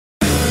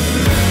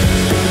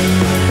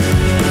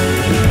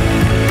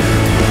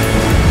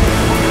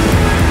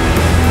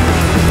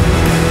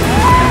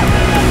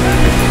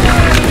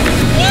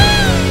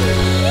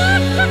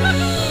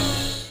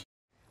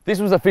This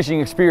was a fishing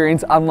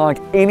experience unlike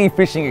any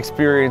fishing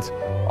experience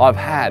I've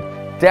had.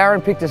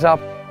 Darren picked us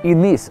up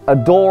in this, a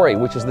dory,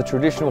 which is the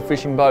traditional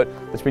fishing boat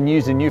that's been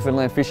used in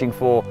Newfoundland fishing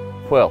for,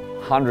 well,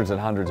 hundreds and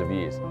hundreds of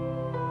years.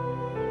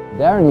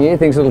 Darren here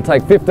thinks it'll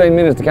take 15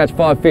 minutes to catch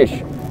 5 fish.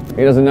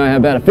 He doesn't know how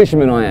bad a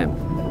fisherman I am.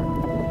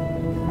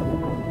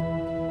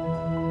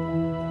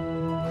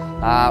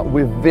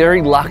 We're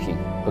very lucky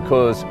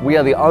because we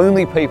are the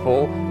only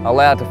people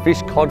allowed to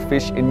fish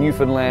codfish in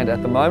Newfoundland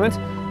at the moment.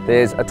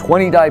 There's a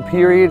 20-day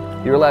period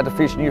you're allowed to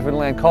fish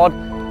Newfoundland cod,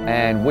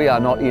 and we are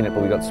not in it,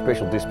 but we got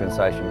special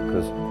dispensation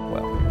because,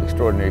 well,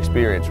 extraordinary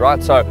experience, right?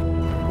 So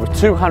we're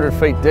 200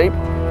 feet deep,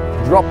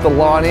 drop the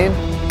line in,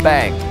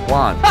 bang,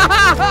 1.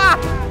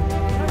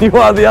 You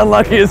are the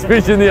unluckiest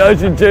fish in the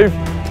ocean, Chief.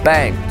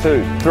 Bang,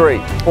 2, 3,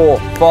 4,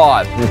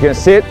 5. I'm just gonna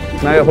sit,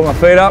 maybe I'll put my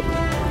feet up.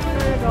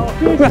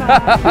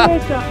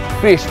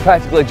 Fish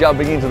practically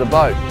jumping into the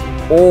boat.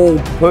 All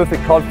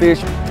perfect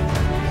codfish.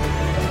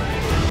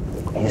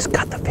 He just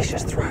cut the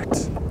fish's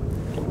throats.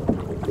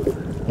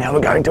 Now we're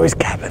going to his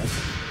cabin.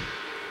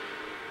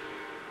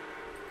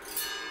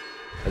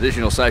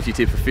 Additional safety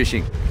tip for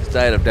fishing.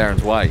 Stay out of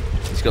Darren's way.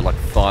 He's got like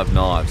 5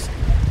 knives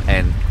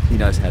and he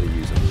knows how to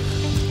use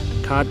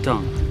them. Cod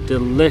tongue.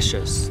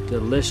 Delicious,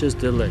 delicious,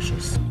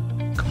 delicious.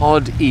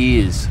 Cod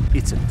ears,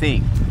 it's a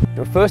thing.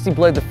 First he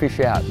bled the fish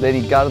out, then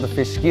he gutted the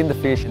fish, skinned the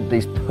fish, and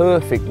these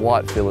perfect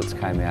white fillets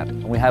came out.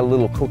 And we had a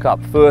little cook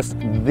up. First,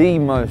 the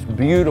most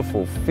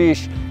beautiful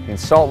fish in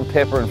salt and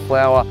pepper and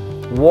flour.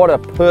 What a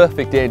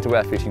perfect end to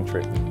our fishing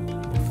trip.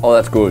 Oh,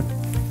 that's good.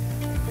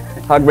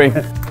 Hug me.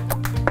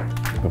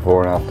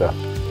 Before and after.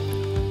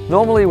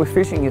 Normally with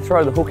fishing, you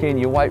throw the hook in,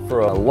 you wait for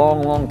a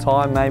long, long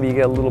time, maybe you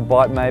get a little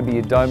bite, maybe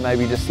you don't,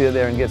 maybe you just sit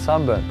there and get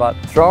sunburnt. But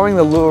throwing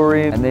the lure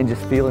in and then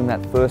just feeling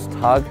that first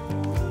tug,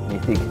 you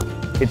think,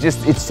 it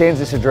sends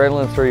this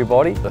adrenaline through your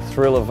body, the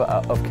thrill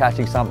of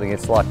catching something.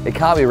 It's like, it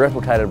can't be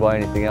replicated by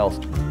anything else.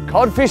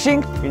 Cod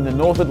fishing in the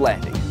North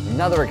Atlantic,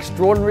 another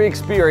extraordinary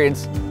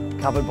experience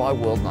covered by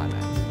World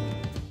Nomads.